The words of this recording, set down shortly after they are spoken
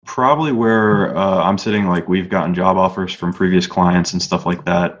Probably where I'm sitting, like we've gotten job offers from previous clients and stuff like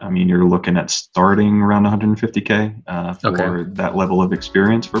that. I mean, you're looking at starting around 150K for that level of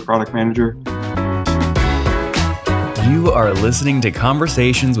experience for product manager. You are listening to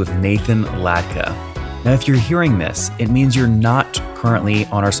Conversations with Nathan Latka. Now, if you're hearing this, it means you're not currently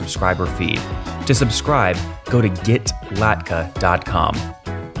on our subscriber feed. To subscribe, go to getlatka.com.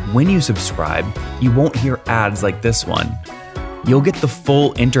 When you subscribe, you won't hear ads like this one. You'll get the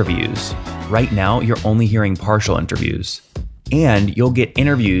full interviews. Right now, you're only hearing partial interviews. And you'll get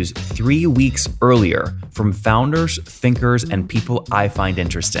interviews 3 weeks earlier from founders, thinkers, and people I find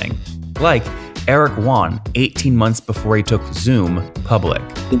interesting. Like Eric Yuan, 18 months before he took Zoom public.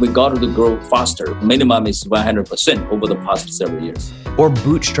 We got to grow faster. Minimum is 100% over the past several years. Or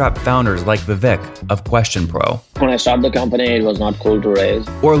bootstrap founders like Vivek of Question Pro. When I started the company, it was not cool to raise.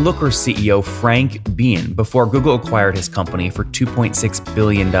 Or Looker CEO Frank Bean before Google acquired his company for $2.6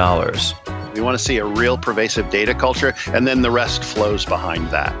 billion. We want to see a real pervasive data culture, and then the rest flows behind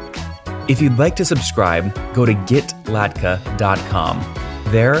that. If you'd like to subscribe, go to getlatka.com.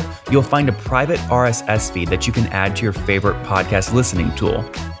 There, you'll find a private RSS feed that you can add to your favorite podcast listening tool,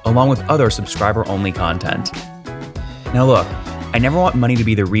 along with other subscriber-only content. Now look, I never want money to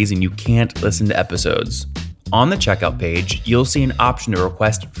be the reason you can't listen to episodes. On the checkout page, you'll see an option to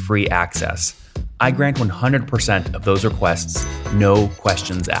request free access. I grant 100% of those requests, no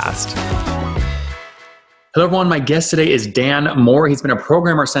questions asked. Hello everyone, my guest today is Dan Moore. He's been a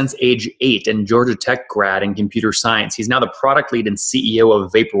programmer since age 8 and Georgia Tech grad in computer science. He's now the product lead and CEO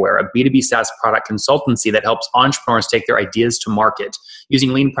of Vaporware, a B2B SaaS product consultancy that helps entrepreneurs take their ideas to market.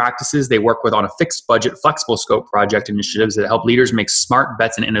 Using lean practices, they work with on a fixed budget, flexible scope project initiatives that help leaders make smart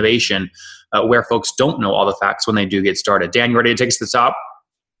bets in innovation where folks don't know all the facts when they do get started. Dan, you ready to take us to the top?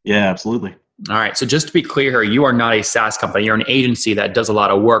 Yeah, absolutely. All right. So just to be clear here, you are not a SaaS company. You're an agency that does a lot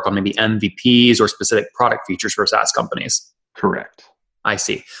of work on maybe MVPs or specific product features for SaaS companies. Correct. I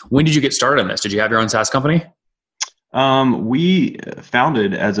see. When did you get started on this? Did you have your own SaaS company? We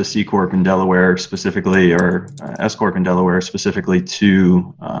founded as a C Corp in Delaware specifically, or S Corp in Delaware specifically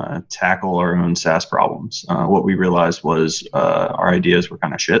to tackle our own SaaS problems. What we realized was our ideas were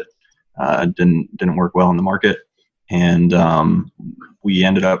kind of shit, didn't work well in the market. And we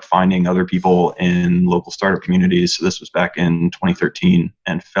ended up finding other people in local startup communities. So this was back in 2013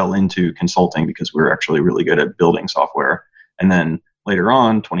 and fell into consulting because we were actually really good at building software. And then later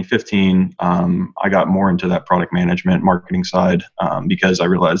on, 2015, I got more into that product management marketing side because I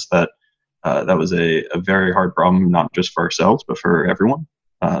realized that that was a very hard problem, not just for ourselves, but for everyone.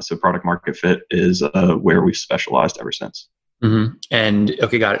 So product market fit is where we've specialized ever since. Mm-hmm. And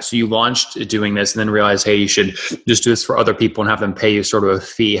okay, got it. So you launched doing this and then realized, hey, you should just do this for other people and have them pay you sort of a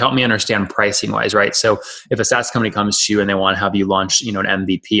fee. Help me understand pricing wise, right? So if a SaaS company comes to you and they want to have you launch, an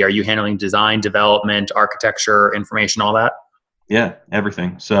MVP, are you handling design, development, architecture, information, all that? Yeah,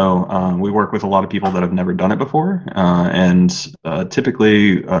 everything. So we work with a lot of people that have never done it before, and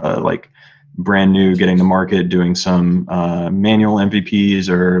typically like brand new, getting to market, doing some manual MVPs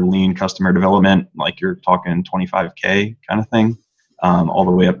or lean customer development, like you're talking 25K kind of thing, all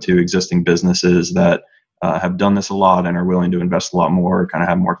the way up to existing businesses that have done this a lot and are willing to invest a lot more, kind of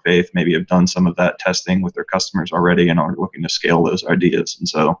have more faith, maybe have done some of that testing with their customers already and are looking to scale those ideas. And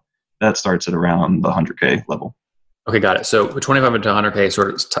so that starts at around the 100K level. Okay, got it. So 25 to 100K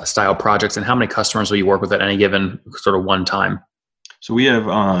sort of style projects, and how many customers will you work with at any given sort of one time? So we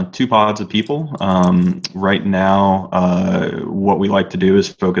have 2 pods of people. Right now, what we like to do is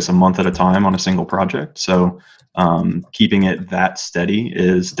focus a month at a time on a single project. So keeping it that steady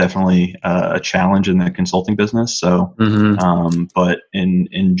is definitely a challenge in the consulting business. So, but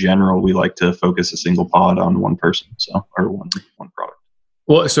in general, we like to focus a single pod on one person, or one product.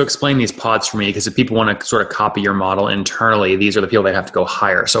 Well, so explain these pods for me, because if people want to sort of copy your model internally, these are the people they have to go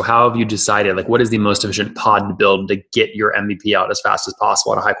hire. So how have you decided, like, what is the most efficient pod to build to get your MVP out as fast as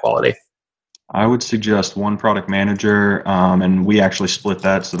possible at a high quality? I would suggest one product manager, and we actually split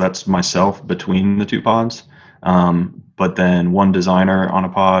that. So that's myself between the 2 pods, but then 1 designer on a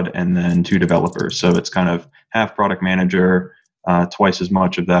pod and then 2 developers. So it's kind of half product manager, twice as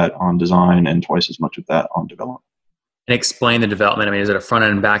much of that on design and twice as much of that on development. And explain the development. I mean, is it a front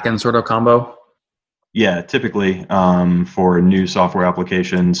end and back end sort of combo? Yeah, typically for new software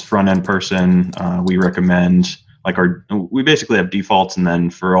applications, front end person, we recommend we basically have defaults, and then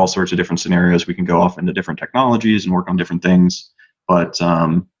for all sorts of different scenarios, we can go off into different technologies and work on different things. But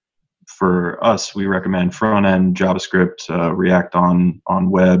for us, we recommend front end JavaScript, React on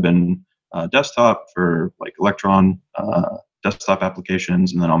web and desktop for like Electron desktop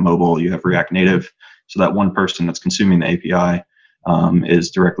applications, and then on mobile you have React Native. So that one person that's consuming the API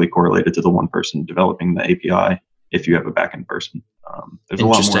is directly correlated to the one person developing the API if you have a back-end person. There's a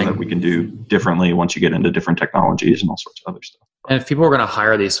lot more that we can do differently once you get into different technologies and all sorts of other stuff. And if people are going to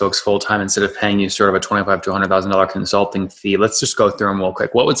hire these folks full-time instead of paying you sort of a $25,000 to $100,000 consulting fee, let's just go through them real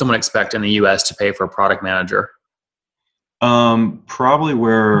quick. What would someone expect in the US to pay for a product manager? Probably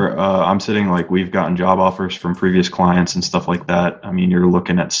where I'm sitting, like we've gotten job offers from previous clients and stuff like that. I mean, you're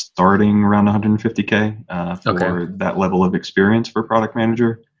looking at starting around 150K for that level of experience for product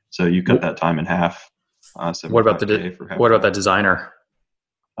manager. So you cut that time in half. What about that designer?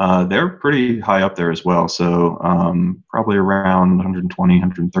 They're pretty high up there as well. So probably around 120,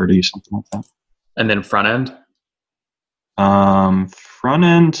 130, something like that. And then front end? Front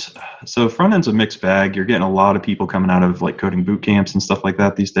end's a mixed bag. You're getting a lot of people coming out of like coding boot camps and stuff like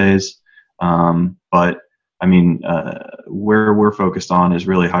that these days. But I mean, where we're focused on is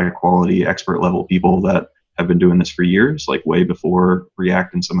really high quality, expert level people that have been doing this for years, like way before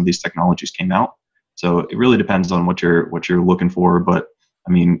React and some of these technologies came out. So it really depends on what you're looking for. But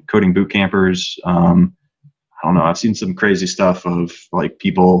I mean, coding boot campers, I don't know. I've seen some crazy stuff of like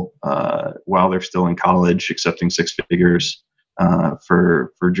people while they're still in college accepting six figures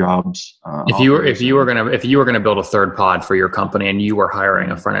for jobs. If you were gonna build a third pod for your company and you were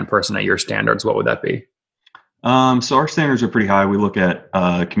hiring a front end person at your standards, what would that be? So our standards are pretty high. We look at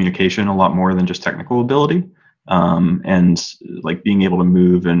communication a lot more than just technical ability, and like being able to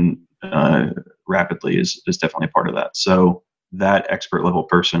move and rapidly is definitely a part of that. So that expert level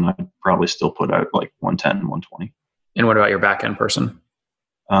person, I'd probably still put out like 110, 120. And what about your back end person?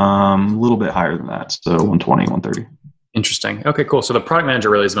 A little bit higher than that. So 120, 130. Interesting. Okay, cool. So the product manager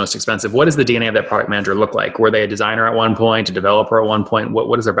really is the most expensive. What does the DNA of that product manager look like? Were they a designer at one point, a developer at one point?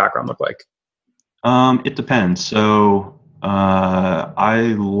 What does their background look like? It depends. So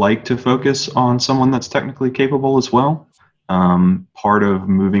I like to focus on someone that's technically capable as well. Part of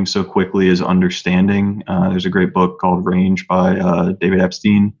moving so quickly is understanding. There's a great book called Range by David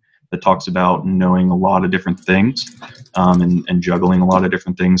Epstein that talks about knowing a lot of different things and juggling a lot of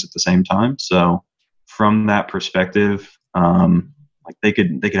different things at the same time. So from that perspective, like they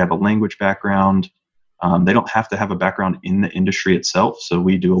could have a language background. They don't have to have a background in the industry itself. So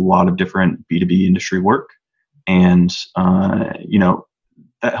we do a lot of different B2B industry work, and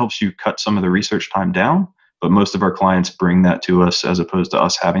that helps you cut some of the research time down. But most of our clients bring that to us as opposed to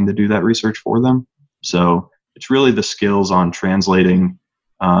us having to do that research for them. So it's really the skills on translating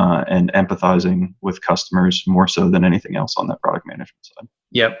and empathizing with customers more so than anything else on that product management side.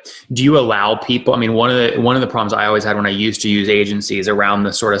 Yep. Do you allow people? I mean, one of the problems I always had when I used to use agencies around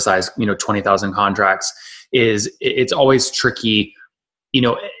the sort of size, 20,000 contracts, is it's always tricky.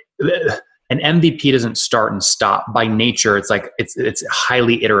 An MVP doesn't start and stop by nature. It's like it's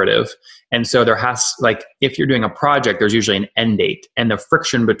highly iterative. And so there has, like, if you're doing a project, there's usually an end date, and the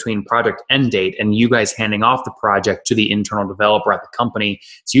friction between project end date and you guys handing off the project to the internal developer at the company,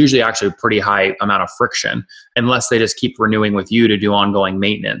 it's usually actually a pretty high amount of friction, unless they just keep renewing with you to do ongoing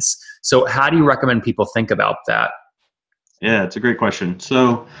maintenance. So how do you recommend people think about that? Yeah, it's a great question.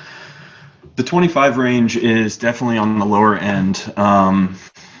 So the 25 range is definitely on the lower end.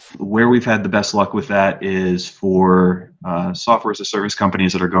 Where we've had the best luck with that is for software as a service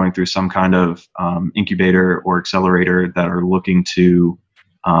companies that are going through some kind of incubator or accelerator that are looking to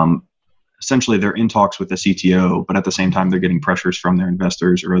essentially they're in talks with the CTO, but at the same time they're getting pressures from their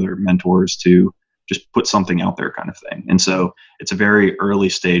investors or other mentors to just put something out there kind of thing. And so it's a very early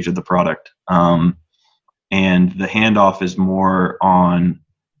stage of the product. And the handoff is more on,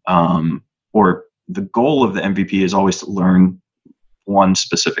 or the goal of the MVP is always to learn one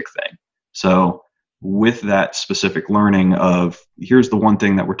specific thing. So with that specific learning of here's the one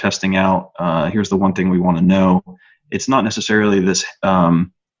thing that we're testing out, here's the one thing we want to know, it's not necessarily this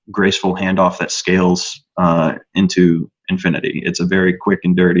graceful handoff that scales into infinity. It's a very quick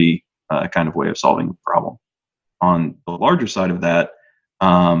and dirty kind of way of solving the problem. On the larger side of that,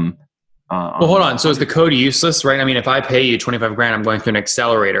 well, hold on. So is the code useless, right? I mean, if I pay you 25 grand, I'm going through an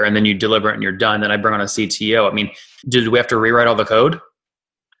accelerator, and then you deliver it and you're done, then I bring on a CTO. I mean, did we have to rewrite all the code?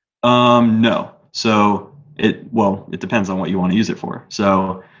 No. So it depends on what you want to use it for.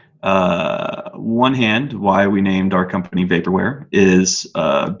 So one hand, why we named our company Vaporware is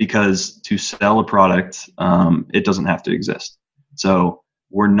because to sell a product, it doesn't have to exist. So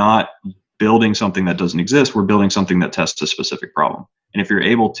we're not building something that doesn't exist. We're building something that tests a specific problem. And if you're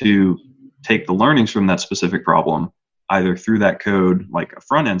able to take the learnings from that specific problem, either through that code, like a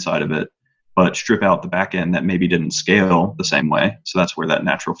front end side of it, but strip out the back end that maybe didn't scale the same way. So that's where that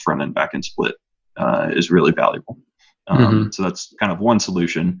natural front end back end split is really valuable. So that's kind of one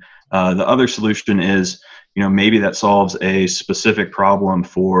solution. The other solution is, maybe that solves a specific problem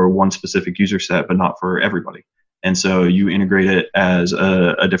for one specific user set, but not for everybody. And so you integrate it as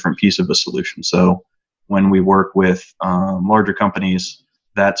a different piece of a solution. So when we work with larger companies,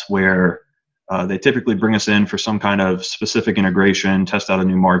 that's where they typically bring us in for some kind of specific integration, test out a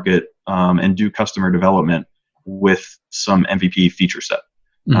new market, and do customer development with some MVP feature set.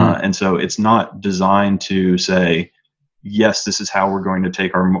 And so it's not designed to say, yes, this is how we're going to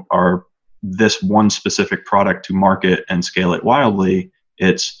take our this one specific product to market and scale it wildly.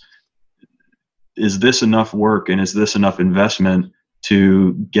 It's, is this enough work and is this enough investment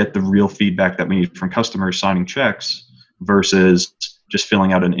to get the real feedback that we need from customers signing checks versus just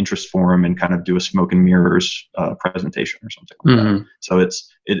filling out an interest form and kind of do a smoke and mirrors presentation or something like that. So it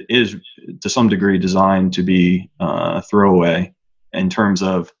is to some degree designed to be throwaway in terms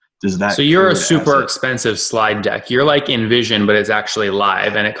of, does that. So you're a super expensive slide deck. You're like InVision, but it's actually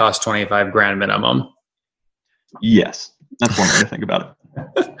live and it costs $25,000 minimum. Yes, that's one way to think about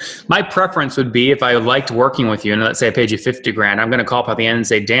it. My preference would be, if I liked working with you and let's say I paid you $50,000, I'm going to call up at the end and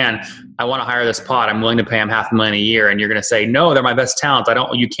say, Dan, I want to hire this pod. I'm willing to pay him $500,000 a year. And you're going to say, no, they're my best talent.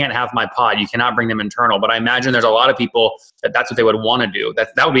 You can't have my pod. You cannot bring them internal. But I imagine there's a lot of people that's what they would want to do.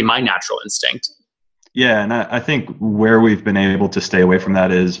 That would be my natural instinct. Yeah. And I think where we've been able to stay away from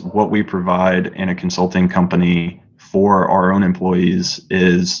that is what we provide in a consulting company for our own employees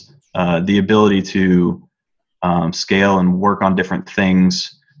is the ability to scale and work on different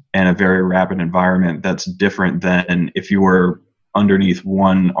things in a very rapid environment that's different than if you were underneath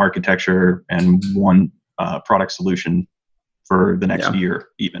one architecture and one product solution for the next year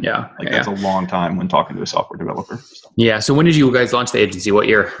even. That's a long time when talking to a software developer. Yeah. So when did you guys launch the agency? What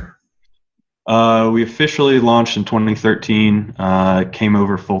year? We officially launched in 2013, came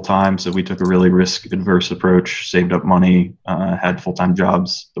over full-time. So we took a really risk-adverse approach, saved up money, had full-time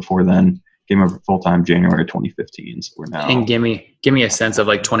jobs before then. Came over full-time January 2015. So we're now. And give me a sense of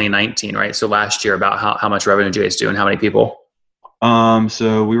like 2019, right? So last year, about how much revenue did you guys do and how many people?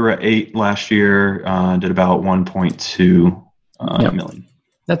 So we were at 8 last year, did about 1.2 million.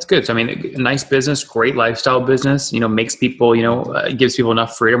 That's good. So, I mean, a nice business, great lifestyle business, makes people, gives people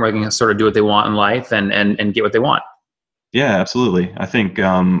enough freedom where they can sort of do what they want in life and get what they want. Yeah, absolutely. I think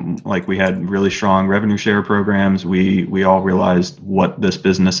like we had really strong revenue share programs. We all realized what this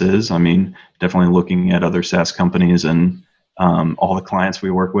business is. I mean, definitely looking at other SaaS companies and all the clients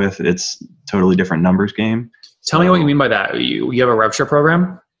we work with, it's totally different numbers game. Tell me what you mean by that. You have a rev share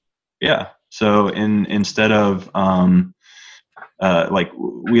program? Yeah. So instead of like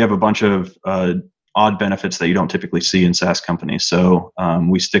we have a bunch of odd benefits that you don't typically see in SaaS companies. So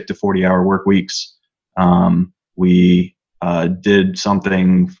we stick to 40-hour work weeks. We did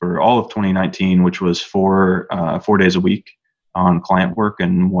something for all of 2019, which was 4 days a week on client work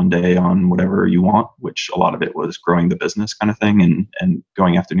and 1 day on whatever you want, which a lot of it was growing the business kind of thing and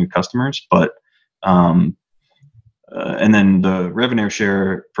going after new customers. But and then the revenue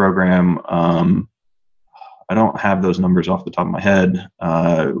share program, I don't have those numbers off the top of my head.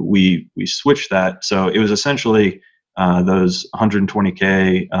 We switched that. So it was essentially those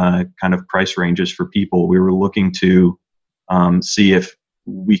 120K kind of price ranges for people. We were looking to see if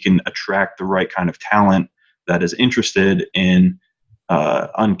we can attract the right kind of talent that is interested in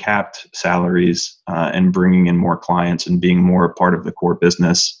uncapped salaries and bringing in more clients and being more a part of the core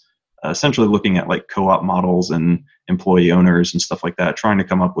business. Essentially looking at like co-op models and employee owners and stuff like that, trying to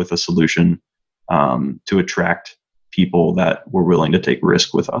come up with a solution to attract people that were willing to take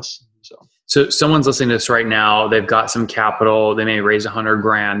risk with us. So someone's listening to this right now. They've got some capital. They may raise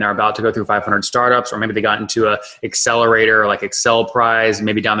 $100,000. They're about to go through 500 startups, or maybe they got into a accelerator like Excel Prize,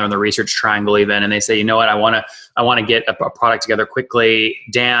 maybe down there in the research triangle even. And they say, you know what, I want to get a product together quickly.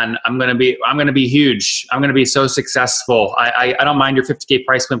 Dan, I'm going to be huge. I'm going to be so successful. I don't mind your $50K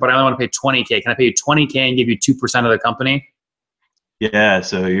price point, but I only want to pay $20K. Can I pay you $20K and give you 2% of the company? Yeah.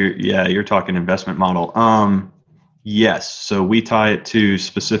 So you're talking investment model. Yes. So we tie it to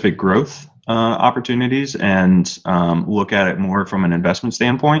specific growth opportunities and look at it more from an investment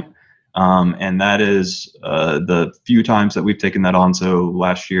standpoint. And that is the few times that we've taken that on. So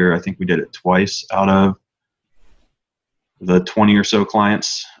last year, I think we did it twice out of the 20 or so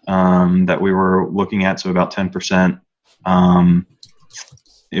clients that we were looking at. So about 10%.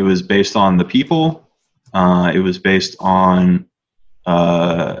 It was based on the people. It was based on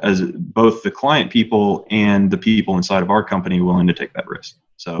as both the client people and the people inside of our company willing to take that risk.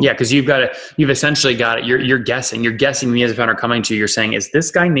 So yeah, because you've essentially got it. You're guessing me as a founder coming to you. You're saying, is this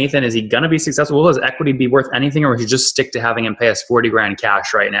guy Nathan? Is he going to be successful? Will his equity be worth anything, or should you just stick to having him pay us $40,000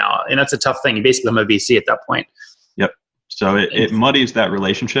 cash right now? And that's a tough thing. You basically become a VC at that point. Yep. So it muddies that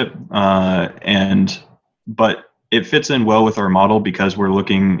relationship, but it fits in well with our model because we're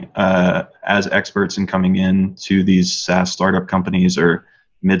looking as experts in coming in to these SaaS startup companies or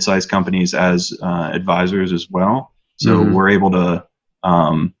mid-sized companies as advisors as well. So we're able to,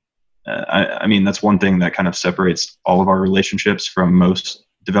 I mean, that's one thing that kind of separates all of our relationships from most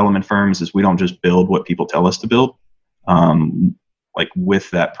development firms is we don't just build what people tell us to build. Like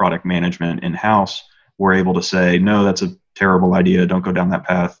with that product management in-house, we're able to say, no, that's a terrible idea. Don't go down that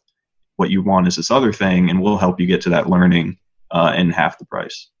path. What you want is this other thing, and we'll help you get to that learning in half the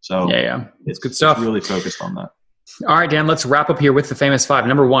price. So it's good stuff. It's really focused on that. All right, Dan, let's wrap up here with the famous 5.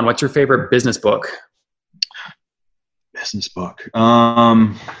 Number 1, what's your favorite business book? Business book.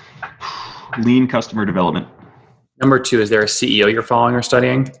 Lean Customer Development. Number 2, is there a CEO you're following or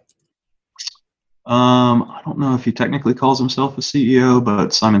studying? I don't know if he technically calls himself a CEO,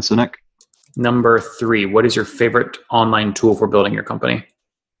 but Simon Sinek. Number 3, what is your favorite online tool for building your company?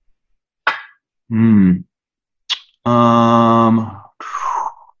 LinkedIn.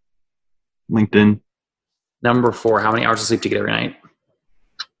 Number 4, how many hours of sleep do you get every night?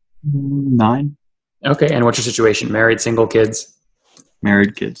 9. Okay, and what's your situation? Married, single, kids?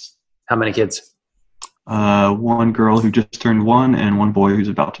 Married, kids. How many kids? 1 girl who just turned 1 and 1 boy who's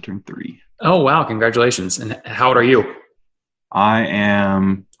about to turn 3. Oh, wow. Congratulations. And how old are you? I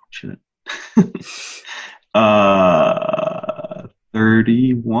am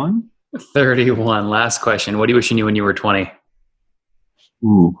 31. 31. Last question. What do you wish you knew when you were 20?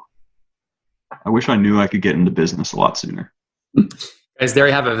 Ooh. I wish I knew I could get into business a lot sooner. Guys, there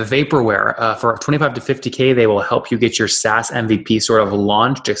you have it. Vaporware. For 25 to 50K, they will help you get your SaaS MVP sort of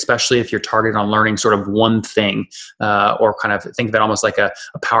launched, especially if you're targeted on learning sort of one thing, or kind of think of it almost like a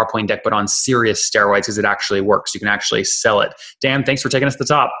PowerPoint deck, but on serious steroids because it actually works. You can actually sell it. Dan, thanks for taking us to the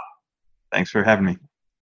top. Thanks for having me.